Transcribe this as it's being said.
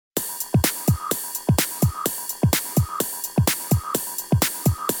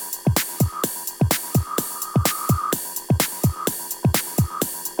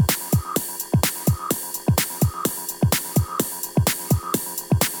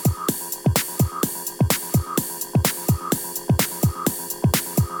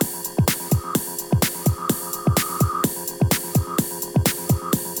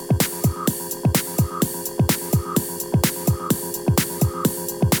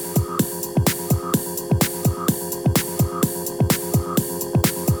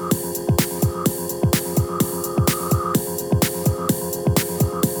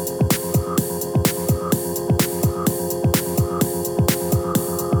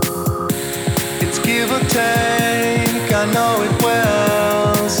take, I know it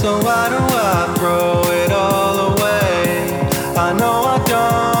well. So why do I throw it all away? I know I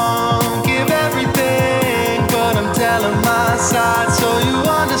don't give everything, but I'm telling my side so you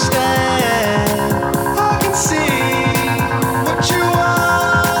understand. I can see what you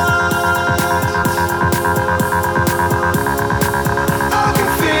want. I can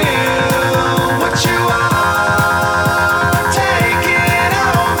feel what you are. Take it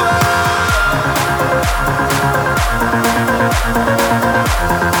over.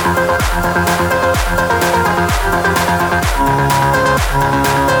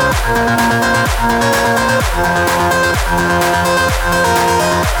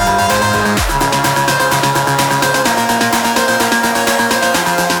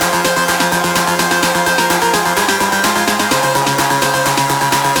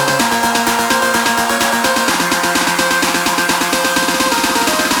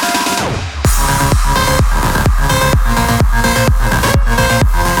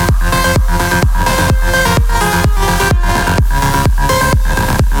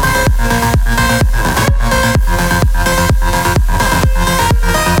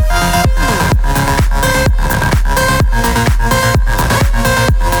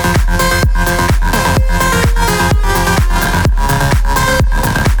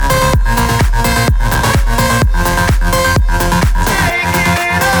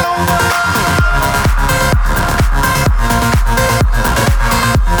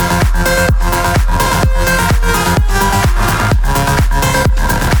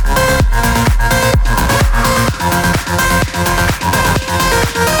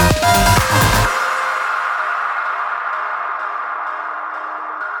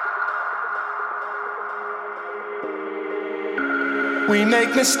 We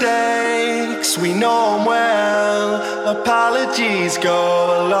make mistakes, we know 'em well. Apologies go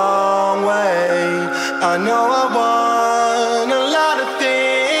a long way. I know I want a lot of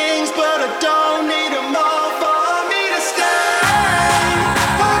things, but I don't need 'em all for me to stay.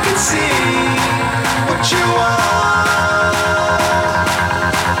 I can see what you want.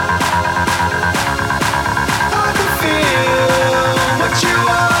 I can feel what you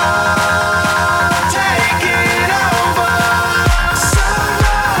are. Take it over.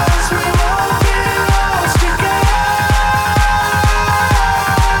 Sometimes we won't get lost again.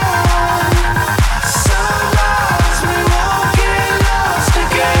 Sometimes we won't get lost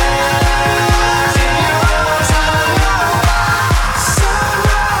again. In your arms, I know.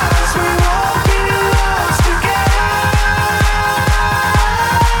 Sometimes we won't get lost again.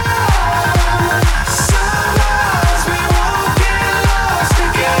 Sometimes we won't get lost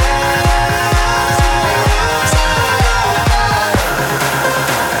again.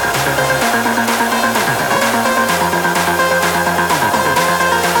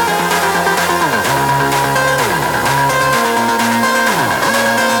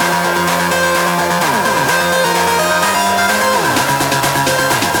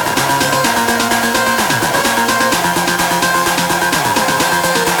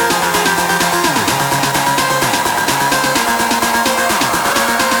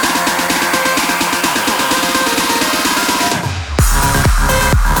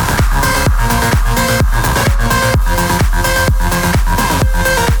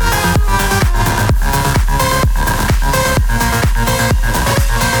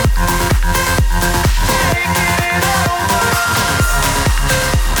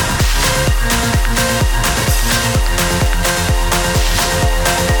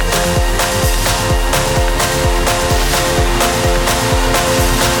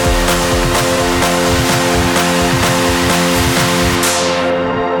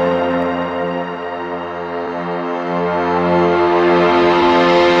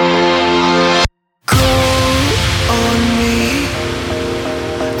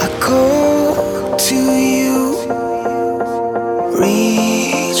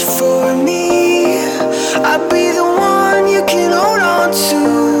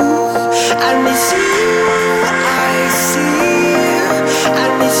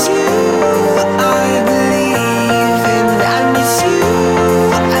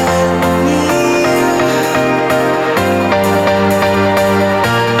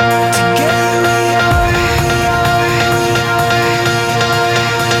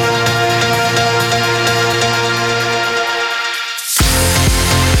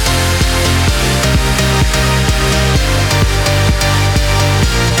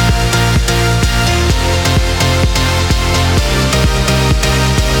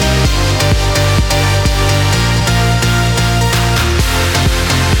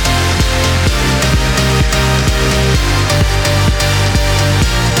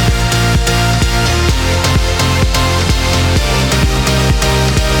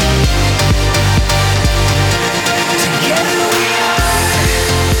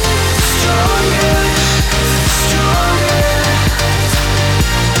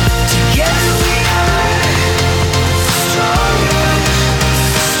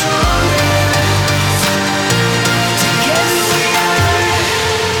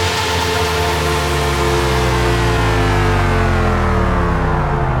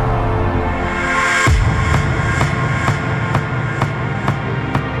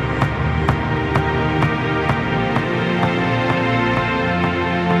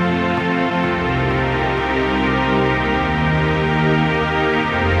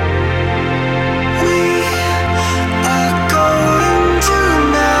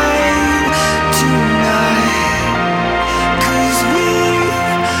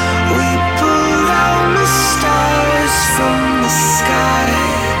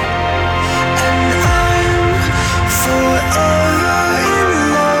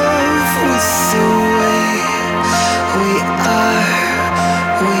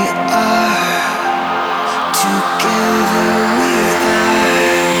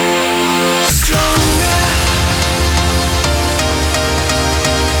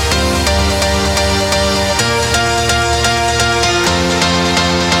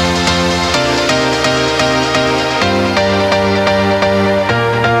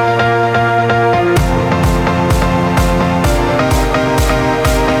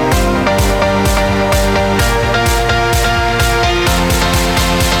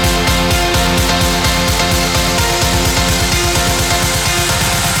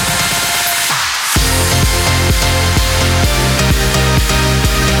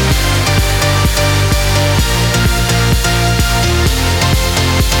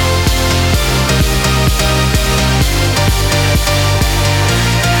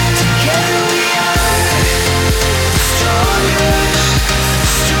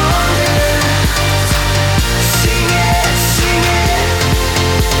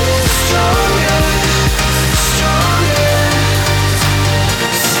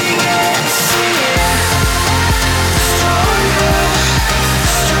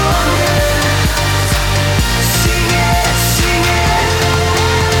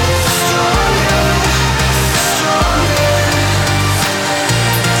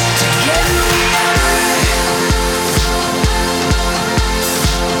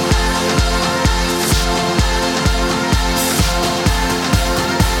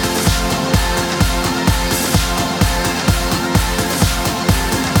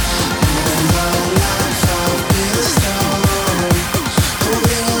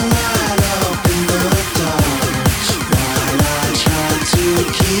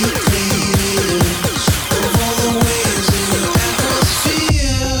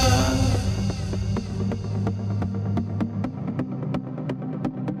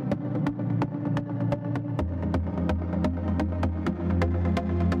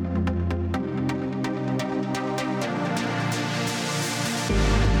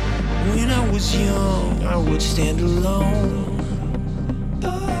 was young, I would stand alone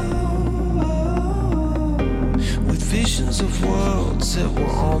with visions of worlds that were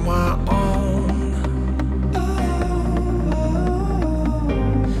on my own.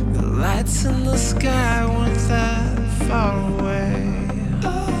 The lights in the sky weren't that far away.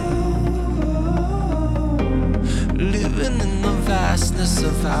 Living in the vastness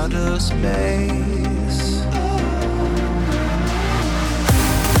of outer space.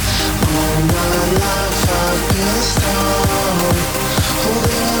 All my life I've been a star,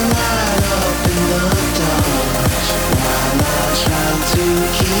 holding a light up in the dark, while I try to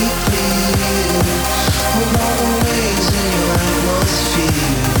keep clear of all the ways in your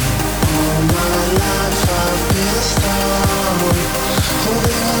atmosphere. All my life I've been a star,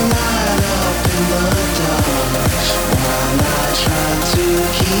 holding a light up in the dark, while I try to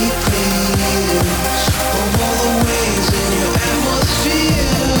keep clear of all the ways in your atmosphere.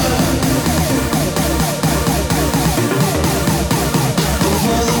 Of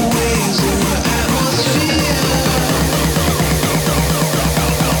all the ways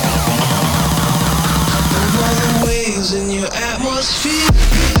in your atmosphere.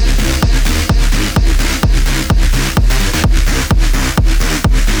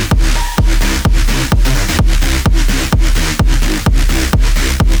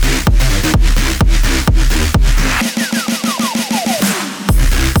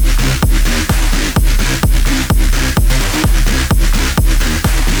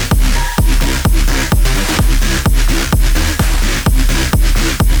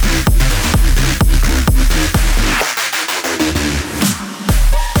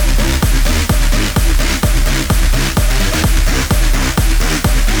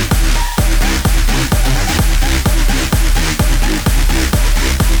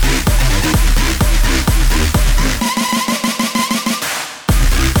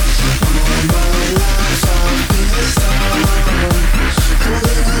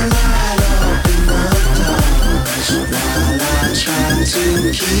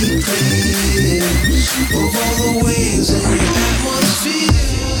 Of all the ways in your atmosphere.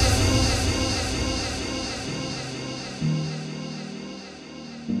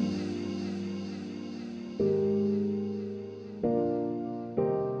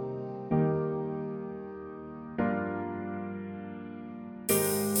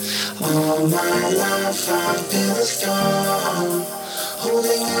 All my life I've been a star,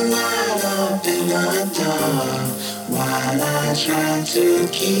 holding a light up in the dark, while I try to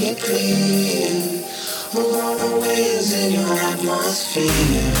keep clear of all the ways in your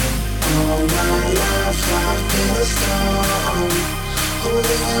atmosphere. All my life I've been a star,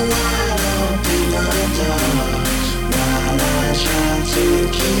 holding a light up in the dark, while I try to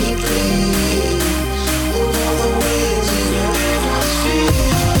keep clear of all the ways in your atmosphere.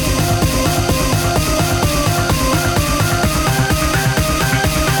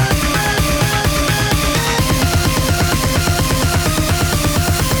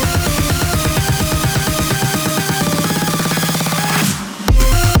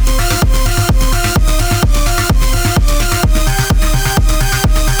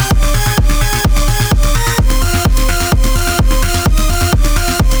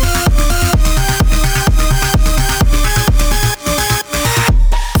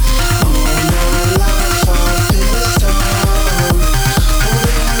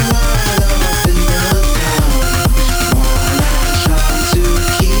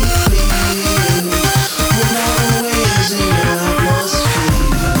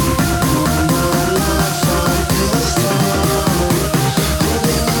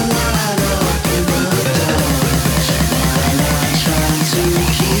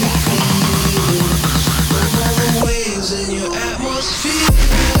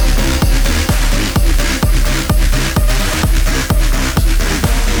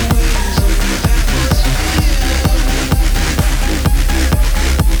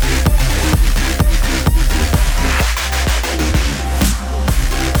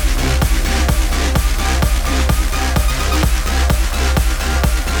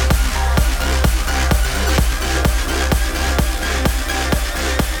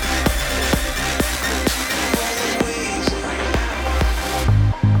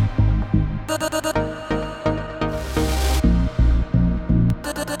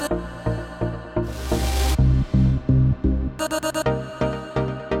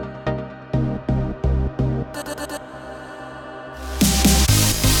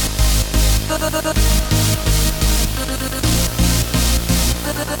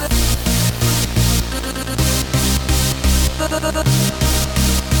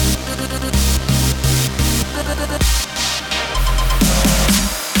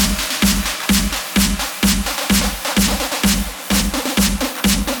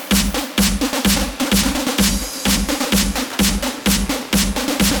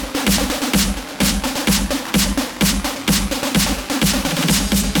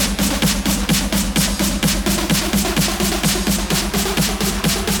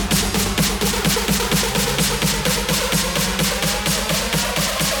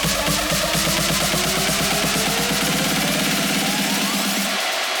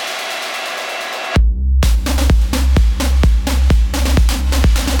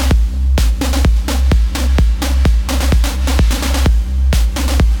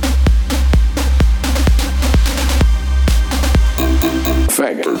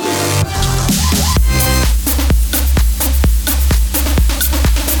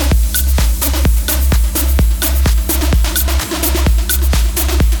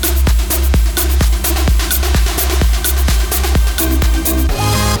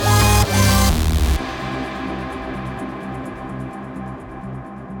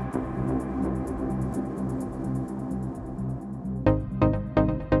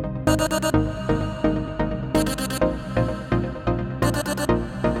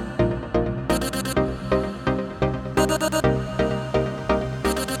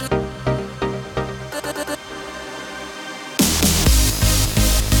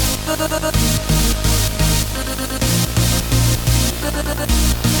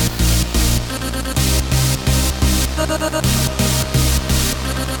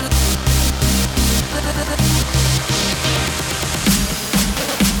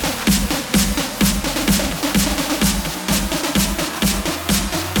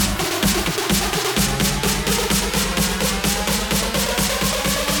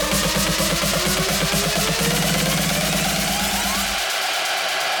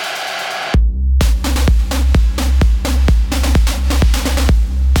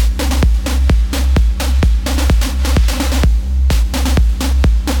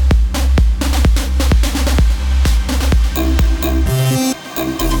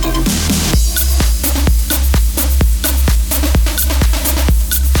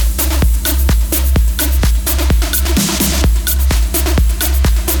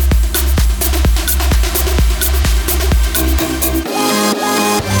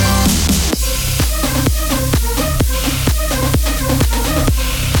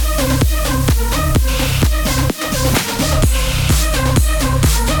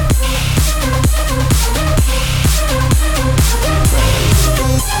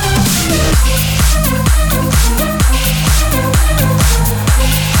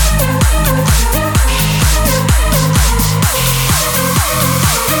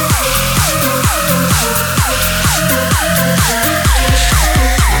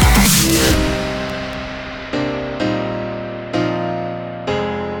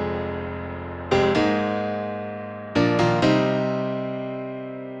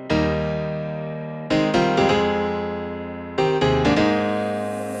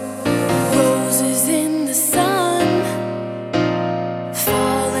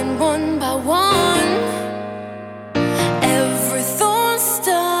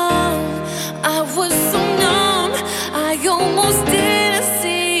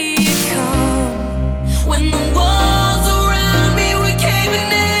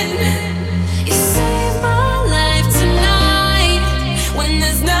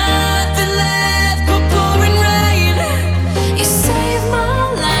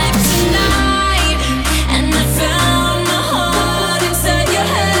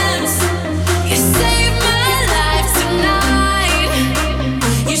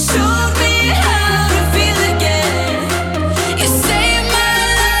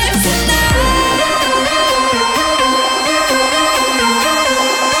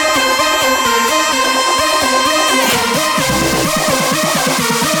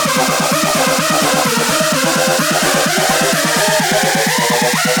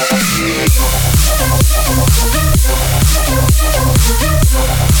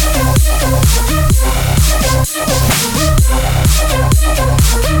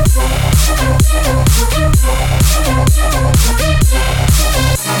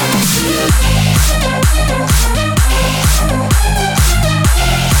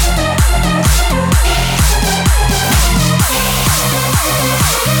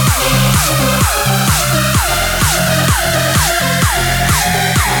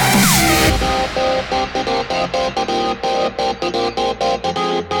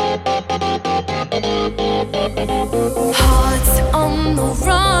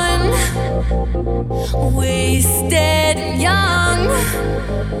 wasted and young.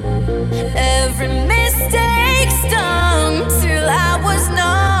 Every mistake stung till I was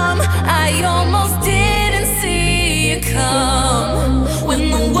numb. I almost didn't see you come. When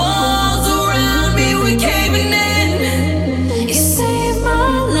the walls around me were caving in, you saved my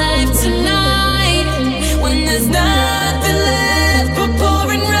life tonight. When there's nothing left but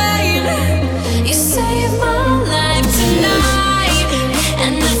pouring rain, you saved my life tonight.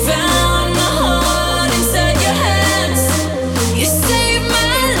 And I found my heart inside your hands. You saved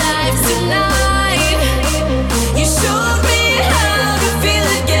my life tonight. You showed me how to feel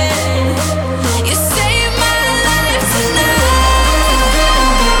again. You saved my life tonight.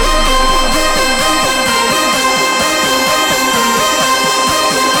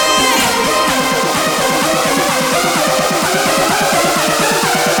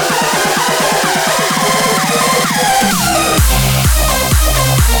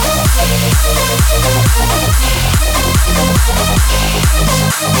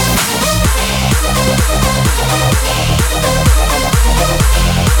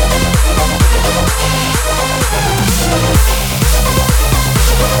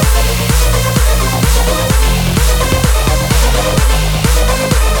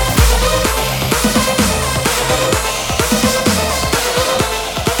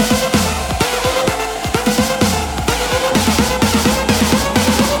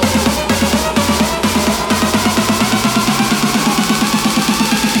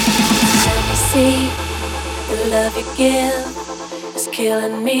 See, the love you give is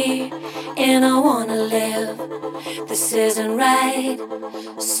killing me, and I wanna live. This isn't right.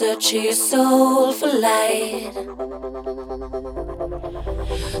 Search your soul for light.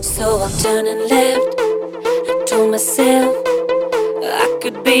 So I'm turning left. I told myself I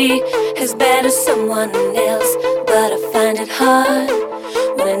could be as bad as someone else, but I find it hard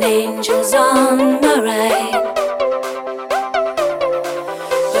when an angel's on my right.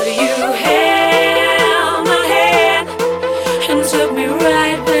 But you held my hand and took me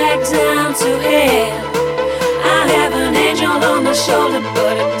right back down to hell. I have an angel on my shoulder,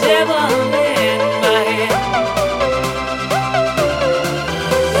 but a devil in my head.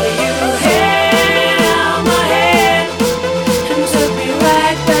 But you held my hand and took me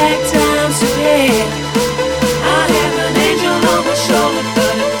right back down to hell. I have an angel on my shoulder,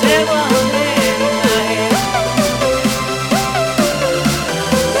 but a devil in my head.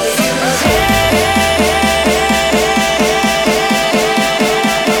 But you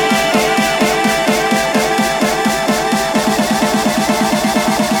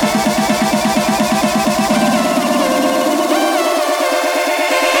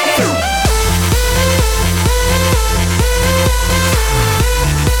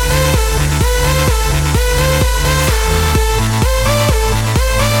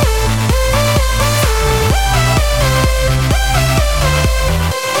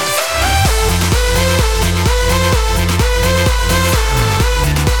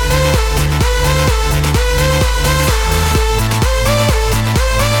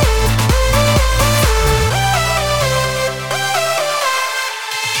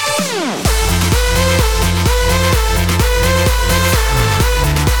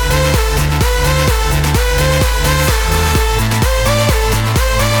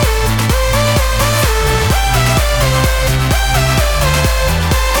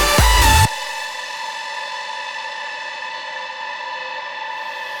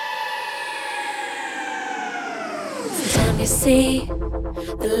You see,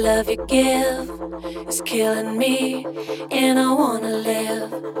 the love you give is killing me, and I wanna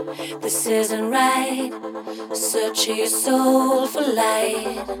live. This isn't right. Search your soul for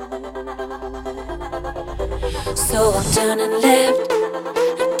light. So I'm turning left.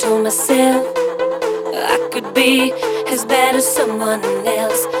 I told myself I could be as bad as someone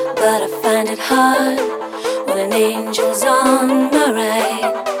else, but I find it hard when an angel's on my right.